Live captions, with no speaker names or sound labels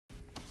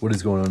What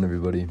is going on,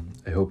 everybody?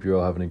 I hope you're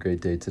all having a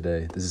great day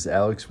today. This is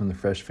Alex from the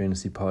Fresh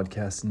Fantasy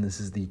Podcast, and this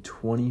is the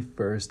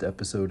 21st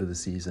episode of the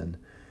season.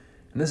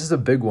 And this is a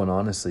big one,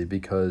 honestly,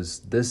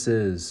 because this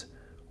is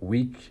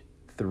week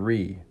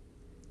 3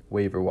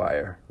 waiver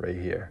wire right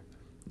here.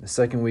 The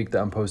second week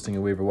that I'm posting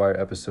a waiver wire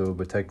episode,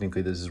 but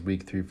technically this is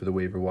week 3 for the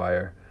waiver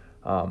wire.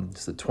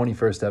 It's the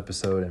 21st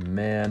episode, and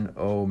man,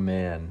 oh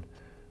man,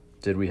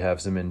 did we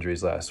have some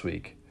injuries last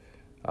week.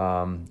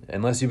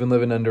 Unless you've been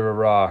living under a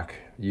rock,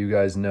 you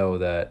guys know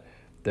that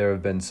there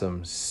have been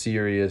some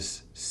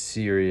serious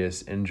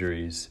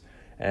injuries.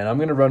 And I'm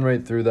going to run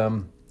right through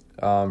them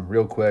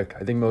real quick.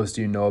 I think most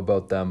of you know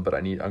about them, but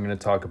I'm going to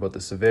talk about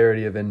the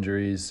severity of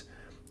injuries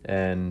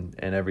and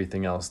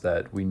everything else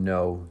that we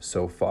know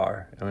so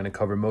far. I'm going to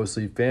cover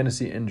mostly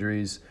fantasy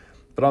injuries,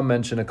 but I'll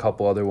mention a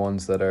couple other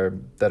ones that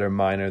are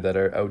minor, that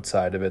are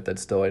outside of it, that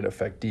still might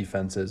affect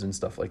defenses and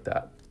stuff like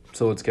that.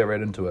 So let's get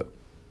right into it.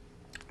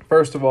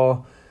 First of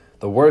all,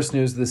 the worst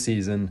news of the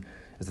season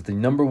is that the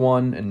number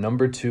 1 and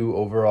number 2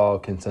 overall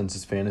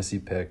consensus fantasy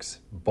picks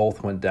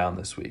both went down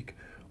this week.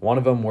 One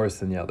of them worse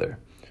than the other.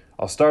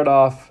 I'll start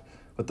off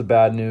with the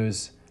bad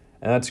news,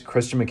 and that's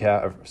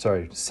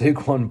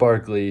Saquon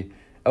Barkley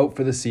out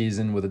for the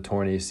season with a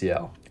torn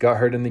ACL. Got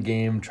hurt in the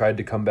game, tried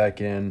to come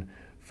back in.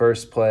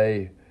 First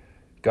play,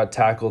 got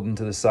tackled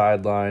into the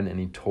sideline, and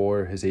he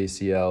tore his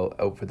ACL,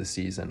 out for the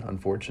season,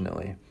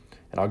 unfortunately.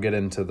 And I'll get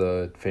into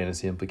the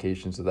fantasy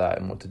implications of that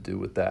and what to do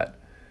with that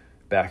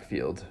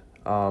backfield.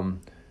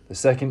 The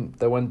second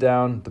that went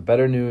down, the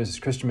better news is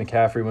Christian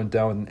McCaffrey went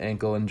down with an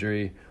ankle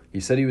injury. He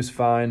said he was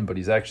fine, but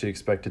he's actually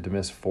expected to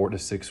miss 4 to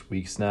 6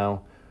 weeks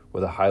now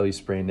with a highly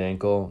sprained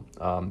ankle.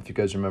 If you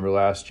guys remember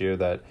last year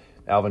that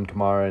Alvin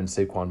Kamara and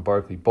Saquon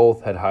Barkley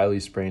both had highly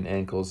sprained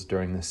ankles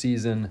during the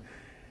season,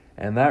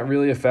 and that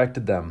really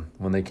affected them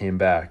when they came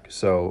back.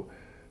 So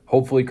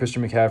hopefully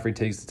Christian McCaffrey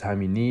takes the time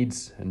he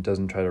needs and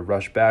doesn't try to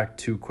rush back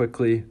too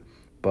quickly,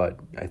 but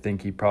I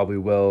think he probably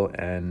will,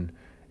 and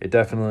it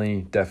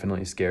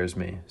definitely scares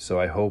me. So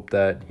I hope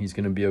that he's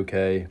going to be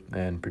okay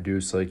and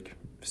produce like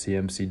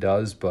CMC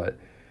does, but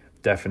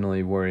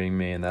definitely worrying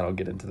me, and I'll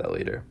get into that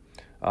later.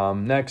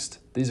 Next,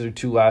 these are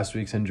 2 last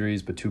week's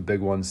injuries, but 2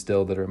 big ones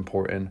still that are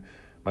important.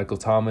 Michael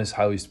Thomas,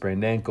 highly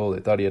sprained ankle. They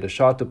thought he had a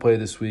shot to play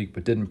this week,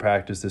 but didn't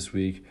practice this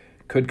week.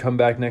 Could come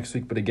back next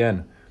week, but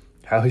again,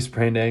 highly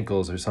sprained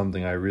ankles are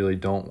something I really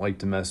don't like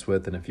to mess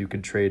with, and if you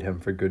could trade him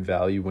for good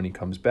value when he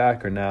comes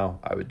back or now,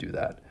 I would do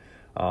that.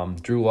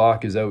 Drew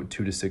Lock is out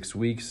 2 to 6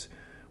 weeks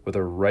with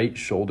a right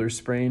shoulder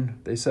sprain,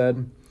 they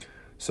said.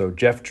 So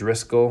Jeff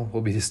Driscoll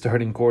will be the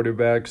starting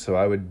quarterback, so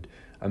I would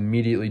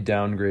immediately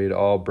downgrade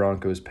all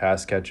Broncos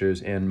pass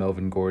catchers and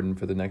Melvin Gordon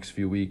for the next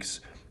few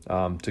weeks.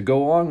 To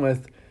go along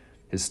with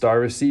his star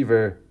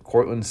receiver,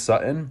 Cortland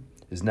Sutton,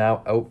 is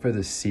now out for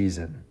the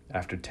season.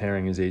 After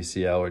tearing his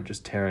ACL or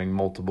just tearing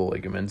multiple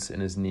ligaments in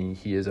his knee,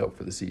 he is out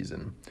for the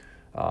season.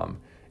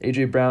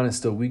 A.J. Brown is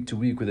still week to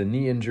week with a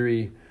knee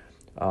injury.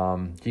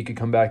 He could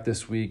come back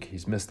this week.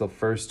 He's missed the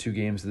first 2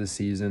 games of the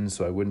season,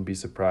 so I wouldn't be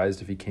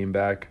surprised if he came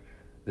back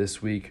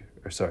this week.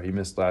 He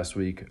missed last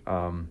week.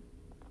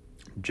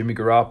 Jimmy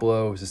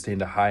Garoppolo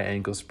sustained a high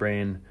ankle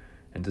sprain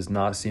and does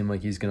not seem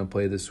like he's going to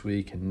play this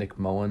week. And Nick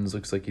Mullins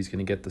looks like he's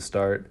going to get the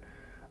start.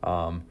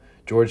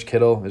 George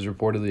Kittle is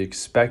reportedly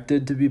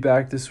expected to be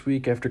back this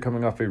week after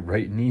coming off a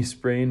right knee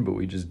sprain, but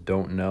we just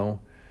don't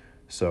know.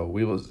 So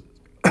we will,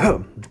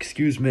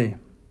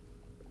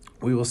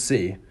 we will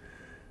see,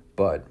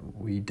 but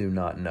we do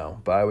not know.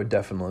 But I would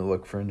definitely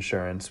look for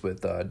insurance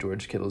with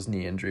George Kittle's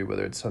knee injury,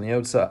 whether it's on the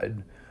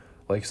outside,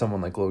 like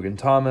someone like Logan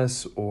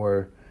Thomas,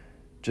 or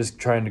just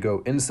trying to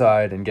go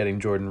inside and getting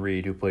Jordan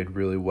Reed, who played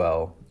really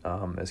well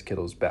as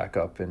Kittle's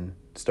backup and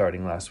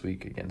starting last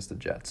week against the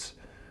Jets.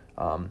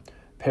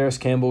 Paris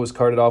Campbell was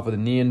carted off with a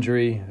knee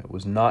injury. It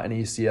was not an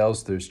ACL,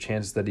 so there's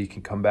chances that he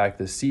can come back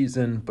this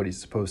season, but he's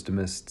supposed to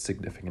miss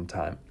significant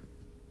time.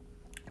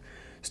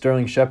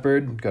 Sterling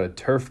Shepard got a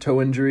turf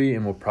toe injury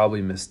and will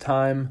probably miss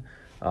time.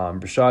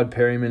 Rashad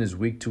Perryman is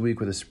week to week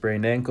with a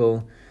sprained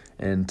ankle,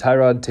 and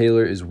Tyrod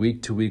Taylor is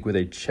week to week with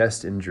a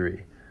chest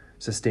injury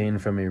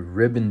sustained from a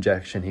rib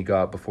injection he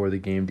got before the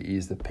game to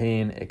ease the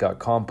pain. It got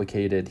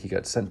complicated. He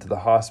got sent to the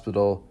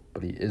hospital,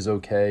 but he is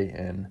okay,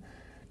 and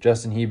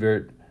Justin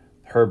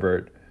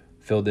Herbert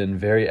filled in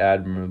very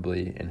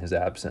admirably in his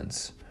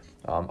absence.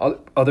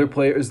 Other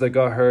players that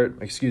got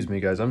hurt, excuse me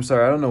guys, I'm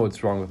sorry, I don't know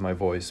what's wrong with my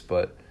voice,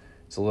 but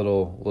it's a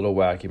little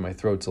wacky. My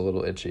throat's a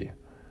little itchy.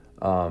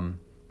 But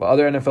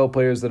other NFL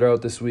players that are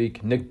out this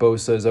week, Nick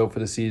Bosa is out for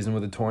the season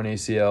with a torn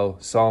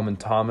ACL. Solomon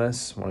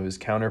Thomas, one of his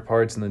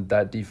counterparts in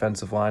that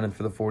defensive line and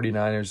for the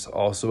 49ers,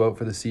 also out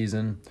for the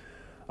season.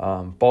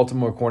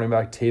 Baltimore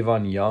cornerback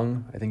Tavon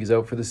Young, I think, is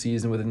out for the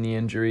season with a knee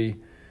injury.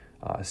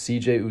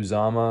 C.J.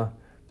 Uzama,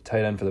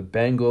 tight end for the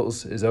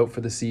Bengals, is out for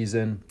the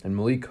season. And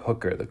Malik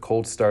Hooker, the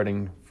Colts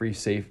starting free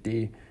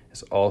safety,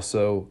 is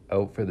also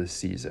out for the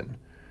season.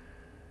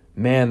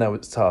 Man, that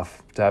was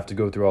tough to have to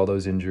go through all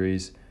those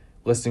injuries,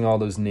 listing all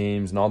those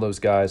names and all those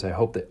guys. I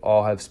hope they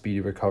all have speedy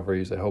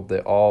recoveries. I hope they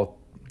all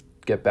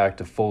get back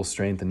to full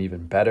strength and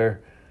even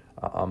better.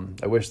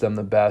 I wish them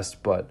the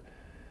best, but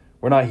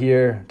we're not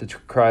here to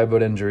cry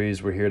about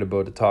injuries. We're here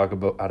to talk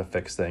about how to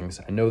fix things.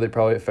 I know they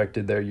probably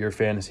affected your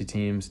fantasy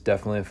teams,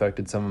 definitely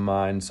affected some of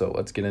mine, so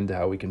let's get into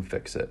how we can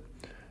fix it.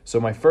 So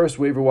my first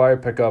waiver wire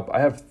pickup, I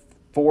have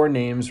 4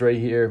 names right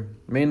here,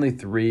 mainly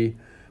 3,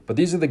 but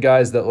these are the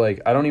guys that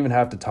I don't even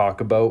have to talk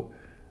about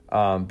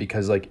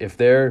because if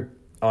they're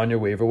on your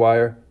waiver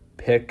wire,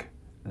 pick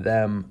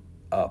them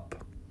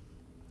up.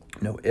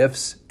 No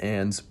ifs,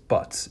 ands,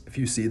 buts. If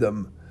you see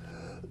them,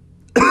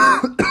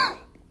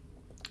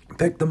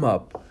 pick them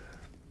up.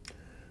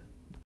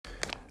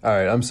 All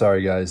right, I'm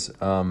sorry, guys.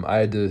 I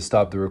had to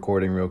stop the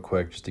recording real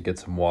quick just to get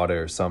some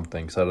water or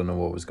something, so I don't know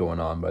what was going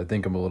on, but I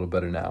think I'm a little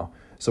better now.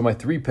 So my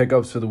 3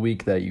 pickups for the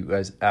week that you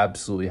guys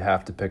absolutely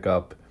have to pick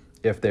up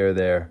if they're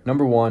there.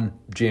 Number 1,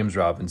 James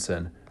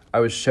Robinson. I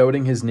was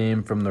shouting his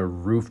name from the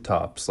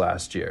rooftops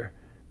last year,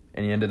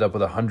 and he ended up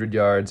with 100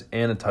 yards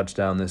and a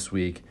touchdown this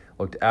week.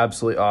 Looked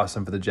absolutely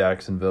awesome for the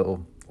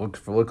Jacksonville.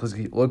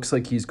 Looks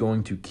like he's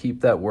going to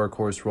keep that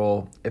workhorse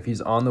role. If he's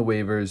on the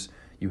waivers,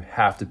 you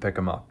have to pick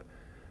him up.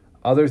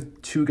 Other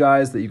 2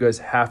 guys that you guys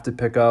have to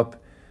pick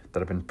up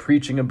that I've been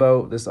preaching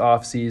about this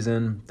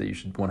offseason that you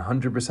should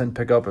 100%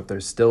 pick up if they're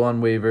still on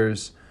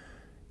waivers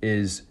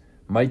is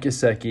Mike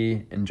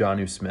Gesicki and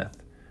Jonnu Smith.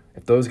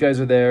 If those guys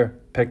are there,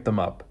 pick them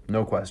up.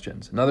 No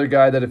questions. Another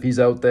guy that if he's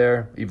out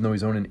there, even though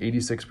he's owned in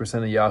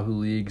 86% of Yahoo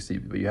leagues,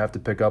 but you have to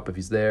pick up if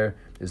he's there,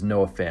 is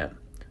Noah Fant.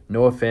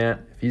 Noah Fant,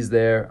 if he's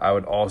there, I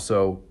would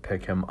also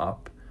pick him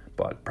up,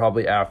 but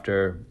probably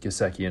after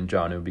Gesicki and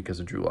Jonnu because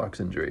of Drew Lock's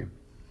injury.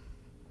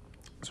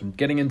 So I'm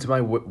getting into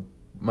my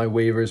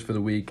waivers for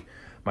the week.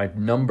 My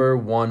number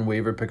 1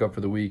 waiver pickup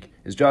for the week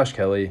is Josh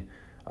Kelly.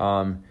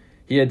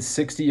 He had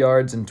 60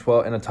 yards and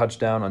a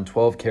touchdown on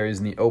 12 carries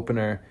in the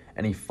opener,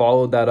 and he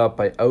followed that up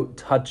by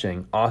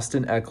out-touching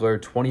Austin Eckler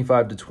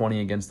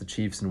 25-20 against the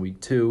Chiefs in week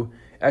 2.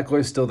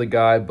 Eckler's still the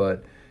guy,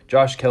 but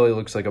Josh Kelly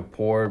looks like a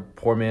poor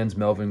man's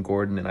Melvin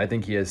Gordon, and I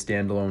think he has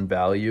standalone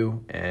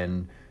value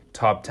and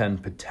top 10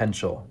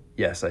 potential.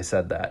 Yes, I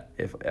said that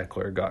if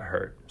Eckler got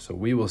hurt. So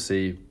we will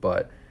see,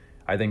 but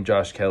I think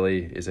Josh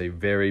Kelly is a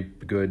very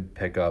good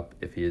pickup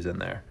if he is in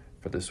there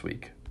for this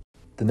week.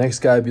 The next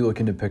guy I'd be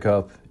looking to pick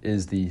up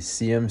is the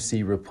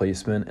CMC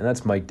replacement, and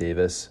that's Mike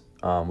Davis.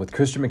 With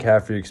Christian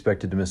McCaffrey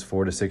expected to miss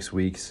 4 to 6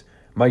 weeks,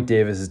 Mike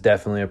Davis is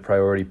definitely a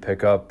priority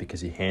pickup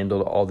because he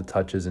handled all the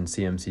touches in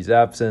CMC's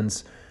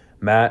absence.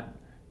 Matt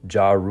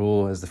Ja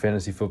Rule, as the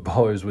fantasy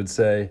footballers would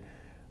say,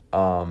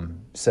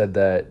 said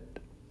that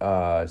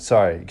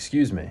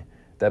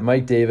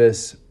Mike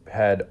Davis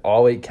had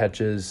all 8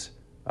 catches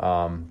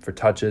for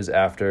touches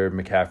after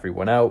McCaffrey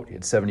went out. He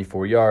had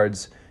 74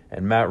 yards,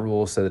 and Matt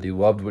Rule said that he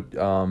loved what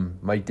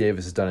Mike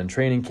Davis has done in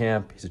training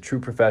camp. He's a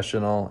true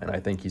professional, and I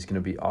think he's going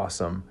to be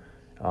awesome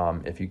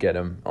if you get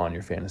him on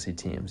your fantasy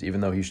teams,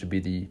 even though he should be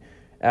the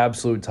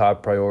absolute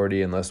top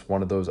priority unless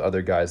one of those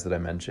other guys that I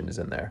mentioned is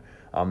in there.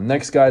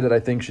 Next guy that I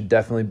think should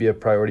definitely be a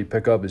priority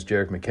pickup is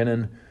Jerick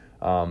McKinnon.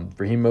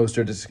 Raheem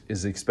Mostert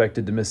is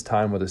expected to miss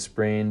time with a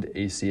sprained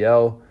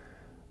MCL.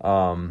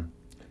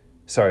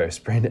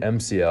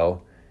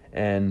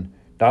 And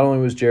not only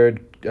was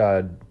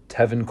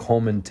Tevin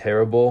Coleman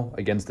terrible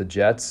against the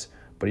Jets,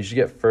 but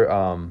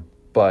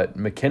but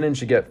McKinnon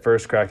should get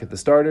first crack at the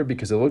starter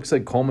because it looks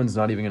like Coleman's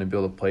not even going to be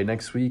able to play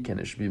next week, and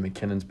it should be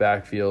McKinnon's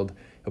backfield.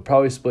 He'll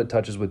probably split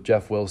touches with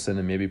Jeff Wilson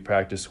and maybe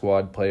practice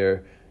squad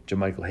player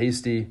JaMychal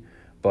Hasty,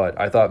 but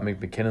I thought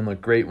McKinnon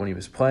looked great when he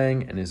was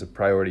playing and is a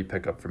priority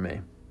pickup for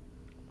me.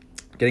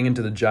 Getting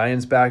into the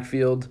Giants'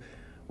 backfield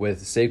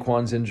with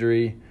Saquon's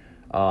injury,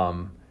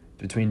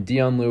 between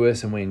Dion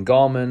Lewis and Wayne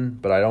Gallman,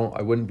 but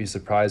I wouldn't be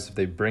surprised if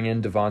they bring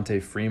in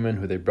Devontae Freeman,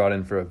 who they brought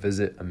in for a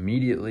visit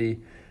immediately.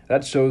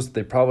 That shows that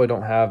they probably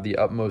don't have the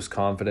utmost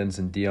confidence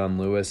in Dion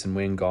Lewis and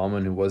Wayne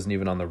Gallman, who wasn't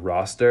even on the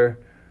roster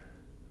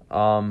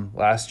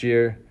last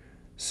year.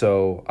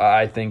 So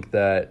I think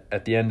that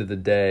at the end of the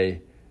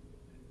day,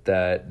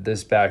 that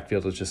this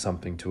backfield is just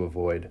something to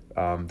avoid.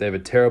 They have a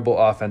terrible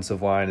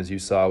offensive line, as you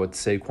saw with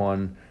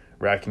Saquon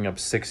racking up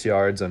 6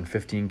 yards on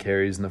 15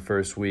 carries in the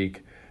first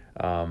week.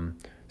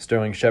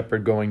 Sterling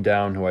Shepard going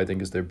down, who I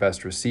think is their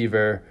best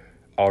receiver,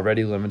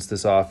 already limits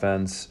this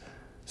offense.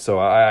 So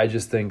I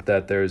just think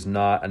that there's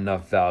not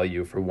enough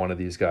value for one of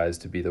these guys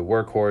to be the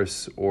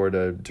workhorse or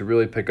to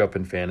really pick up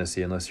in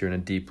fantasy unless you're in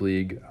a deep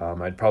league.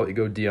 I'd probably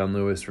go Dion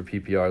Lewis for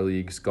PPR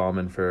leagues,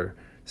 Gallman for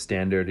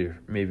standard or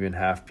maybe in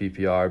half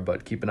PPR,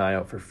 but keep an eye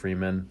out for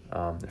Freeman.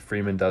 If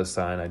Freeman does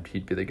sign,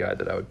 he'd be the guy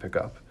that I would pick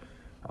up.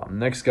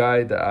 Next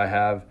guy that I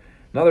have,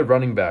 another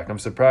running back. I'm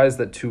surprised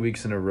that 2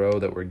 weeks in a row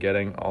that we're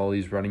getting all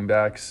these running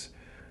backs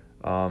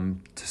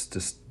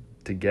just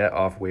to get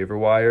off waiver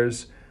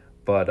wires.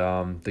 But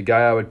the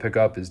guy I would pick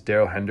up is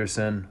Darrell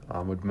Henderson,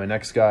 would be my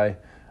next guy.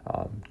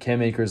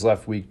 Cam Akers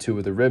left week 2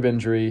 with a rib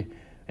injury,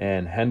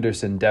 and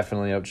Henderson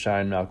definitely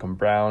outshined Malcolm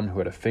Brown, who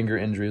had a finger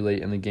injury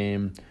late in the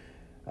game.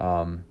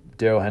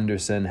 Darrell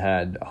Henderson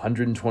had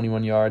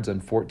 121 yards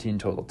on 14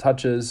 total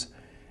touches,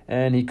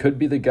 and he could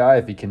be the guy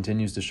if he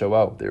continues to show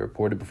out. They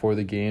reported before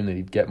the game that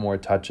he'd get more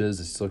touches.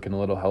 He's looking a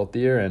little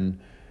healthier, and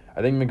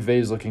I think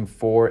McVay's looking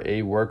for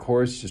a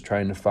workhorse, just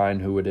trying to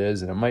find who it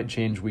is, and it might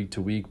change week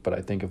to week, but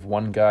I think if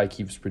one guy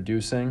keeps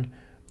producing,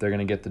 they're going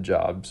to get the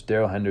job. So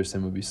Darrell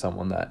Henderson would be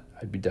someone that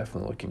I'd be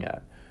definitely looking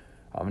at.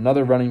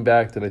 Another running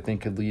back that I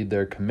think could lead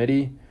their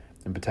committee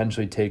and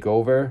potentially take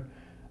over,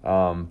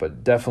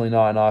 but definitely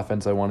not an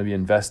offense I want to be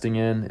investing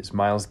in, is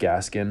Myles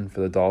Gaskin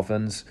for the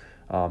Dolphins.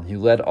 He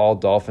led all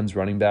Dolphins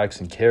running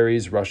backs in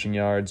carries, rushing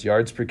yards,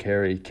 yards per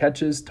carry,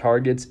 catches,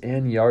 targets,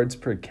 and yards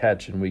per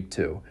catch in week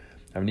 2.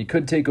 I mean, he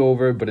could take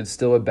over, but it's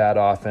still a bad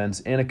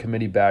offense and a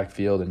committee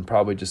backfield, and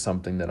probably just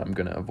something that I'm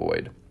going to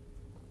avoid.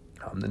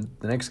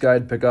 The next guy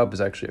I'd pick up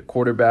is actually a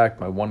quarterback,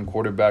 my one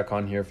quarterback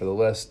on here for the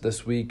list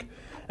this week.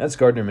 That's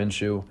Gardner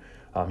Minshew.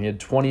 He had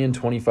 20 and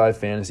 25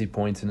 fantasy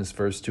points in his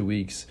first 2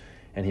 weeks,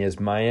 and he has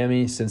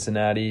Miami,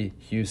 Cincinnati,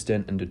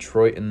 Houston, and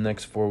Detroit in the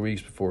next 4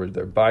 weeks before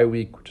their bye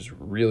week, which is a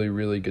really,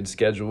 really good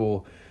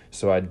schedule.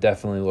 So I'd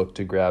definitely look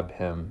to grab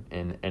him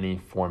in any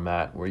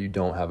format where you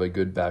don't have a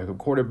good backup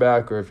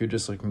quarterback, or if you're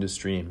just looking to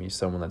stream, he's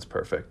someone that's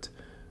perfect.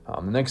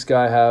 The next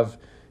guy I have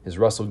is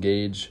Russell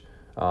Gage.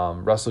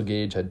 Russell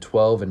Gage had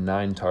 12 and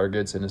 9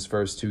 targets in his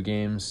first 2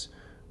 games,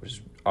 which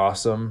is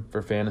awesome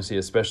for fantasy,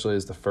 especially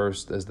as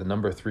the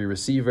number 3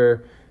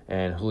 receiver,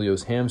 and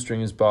Julio's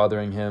hamstring is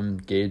bothering him.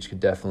 Gage could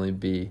definitely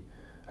be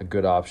a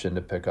good option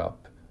to pick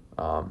up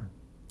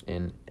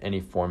in any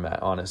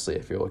format, honestly,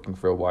 if you're looking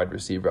for a wide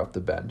receiver off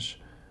the bench.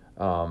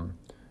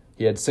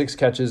 He had 6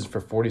 catches for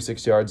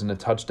 46 yards and a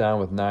touchdown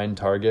with 9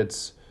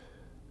 targets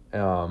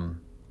in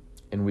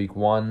week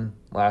 1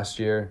 last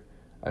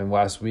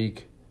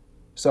week.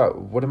 So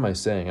what am I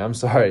saying? I'm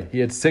sorry. He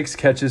had 6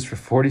 catches for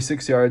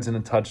 46 yards and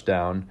a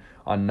touchdown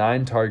on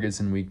 9 targets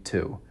in week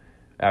 2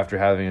 after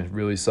having a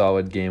really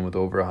solid game with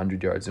over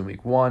 100 yards in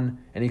week 1.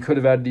 And he could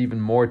have added even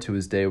more to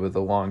his day with a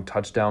long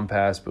touchdown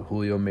pass, but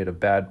Julio made a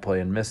bad play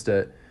and missed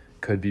it.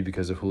 Could be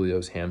because of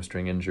Julio's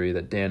hamstring injury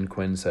that Dan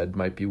Quinn said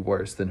might be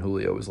worse than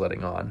Julio was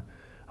letting on.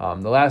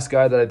 The last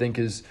guy that I think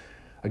is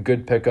a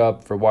good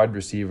pickup for wide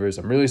receivers,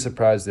 I'm really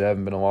surprised there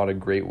haven't been a lot of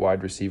great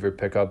wide receiver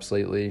pickups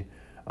lately,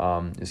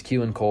 is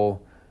Keelan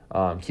Cole.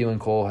 Keelan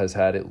Cole has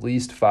had at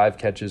least 5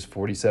 catches,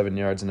 47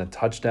 yards, and a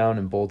touchdown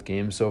in both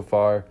games so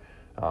far,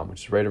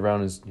 which is right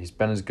around he's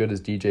been as good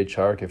as DJ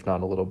Chark, if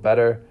not a little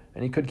better,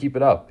 and he could keep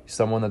it up. He's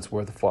someone that's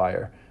worth a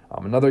flyer.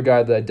 Another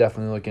guy that I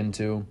definitely look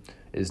into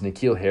is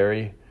N'Keal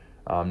Harry.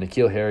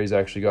 N'Keal Harry's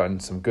actually gotten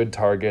some good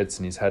targets,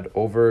 and he's had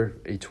over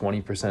a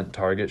 20%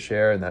 target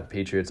share in that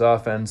Patriots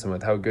offense, and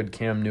with how good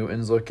Cam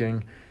Newton's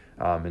looking,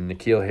 and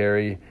N'Keal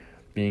Harry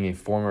being a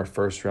former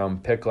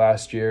first-round pick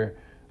last year,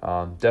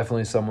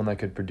 definitely someone that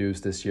could produce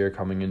this year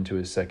coming into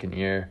his second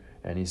year,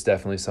 and he's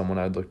definitely someone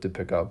I'd look to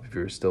pick up if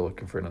you're still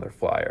looking for another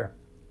flyer.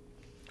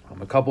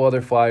 A couple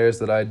other flyers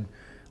that I'd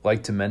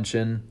like to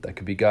mention that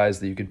could be guys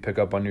that you could pick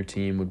up on your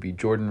team would be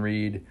Jordan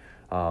Reed,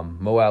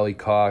 Mo Alley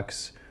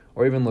Cox,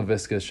 or even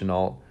Laviska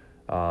Shenault.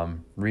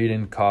 Reed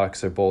and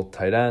Cox are both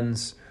tight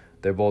ends.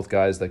 They're both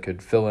guys that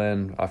could fill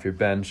in off your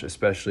bench,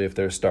 especially if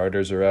their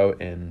starters are out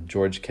in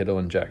George Kittle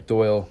and Jack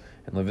Doyle.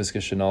 And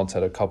Laviska Shenault's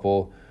had a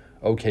couple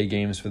okay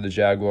games for the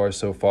Jaguars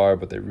so far,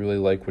 but they really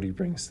like what he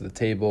brings to the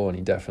table, and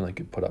he definitely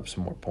could put up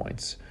some more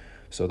points.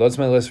 So that's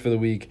my list for the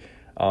week.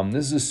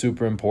 This is a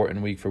super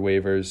important week for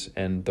waivers,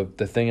 and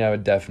the thing I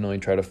would definitely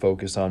try to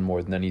focus on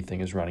more than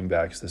anything is running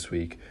backs this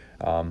week.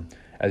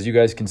 As you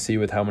guys can see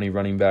with how many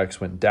running backs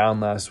went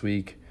down last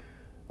week,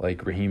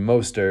 like Raheem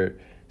Mostert,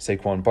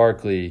 Saquon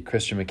Barkley,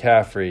 Christian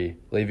McCaffrey,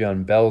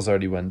 Le'Veon Bell's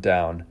already went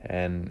down,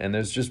 and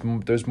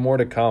there's more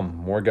to come.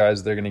 More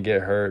guys that are going to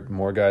get hurt,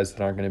 more guys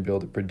that aren't going to be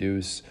able to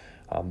produce.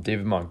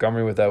 David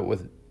Montgomery went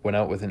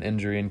out with an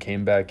injury and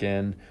came back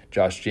in.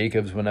 Josh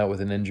Jacobs went out with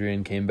an injury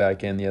and came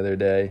back in the other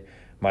day.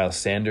 Miles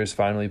Sanders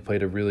finally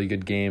played a really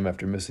good game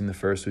after missing the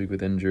first week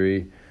with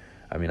injury.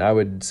 I mean, I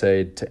would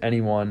say to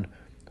anyone,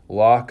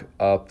 lock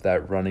up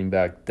that running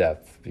back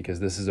depth, because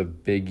this is a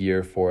big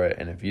year for it,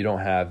 and if you don't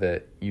have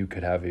it, you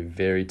could have a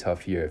very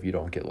tough year if you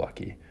don't get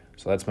lucky.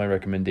 So that's my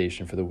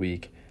recommendation for the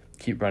week.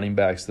 Keep running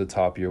backs to the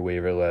top of your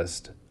waiver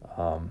list.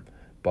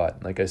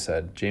 But like I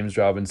said, James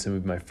Robinson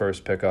would be my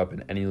first pickup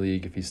in any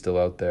league if he's still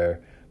out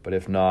there. But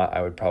if not,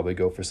 I would probably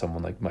go for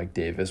someone like Mike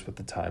Davis with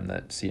the time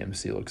that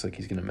CMC looks like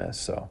he's going to miss.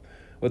 So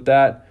with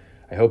that,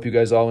 I hope you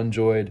guys all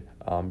enjoyed.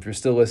 If you're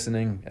still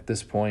listening at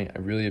this point, I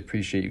really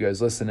appreciate you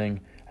guys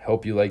listening. I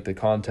hope you like the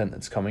content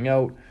that's coming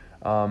out.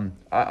 All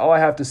I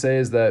have to say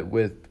is that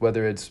with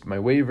whether it's my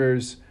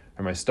waivers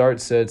or my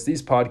start sits,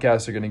 these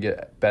podcasts are going to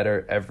get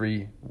better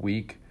every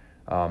week.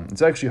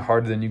 It's actually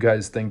harder than you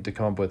guys think to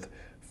come up with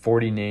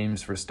 40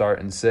 names for start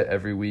and sit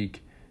every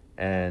week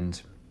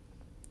and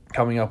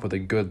coming up with a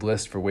good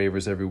list for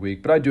waivers every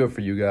week. But I do it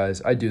for you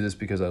guys. I do this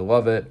because I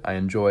love it. I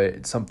enjoy it.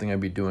 It's something I'd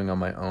be doing on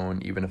my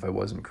own, even if I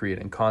wasn't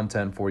creating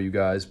content for you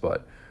guys.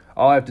 But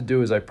all I have to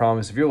do is I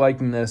promise if you're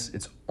liking this,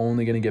 it's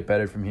only going to get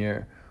better from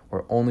here.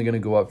 We're only going to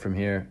go up from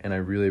here, and I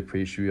really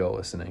appreciate you all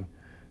listening.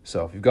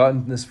 So if you've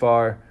gotten this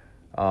far,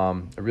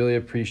 I really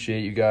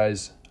appreciate you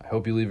guys. I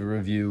hope you leave a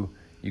review.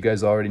 You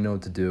guys already know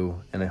what to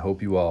do, and I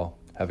hope you all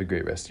have a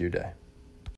great rest of your day.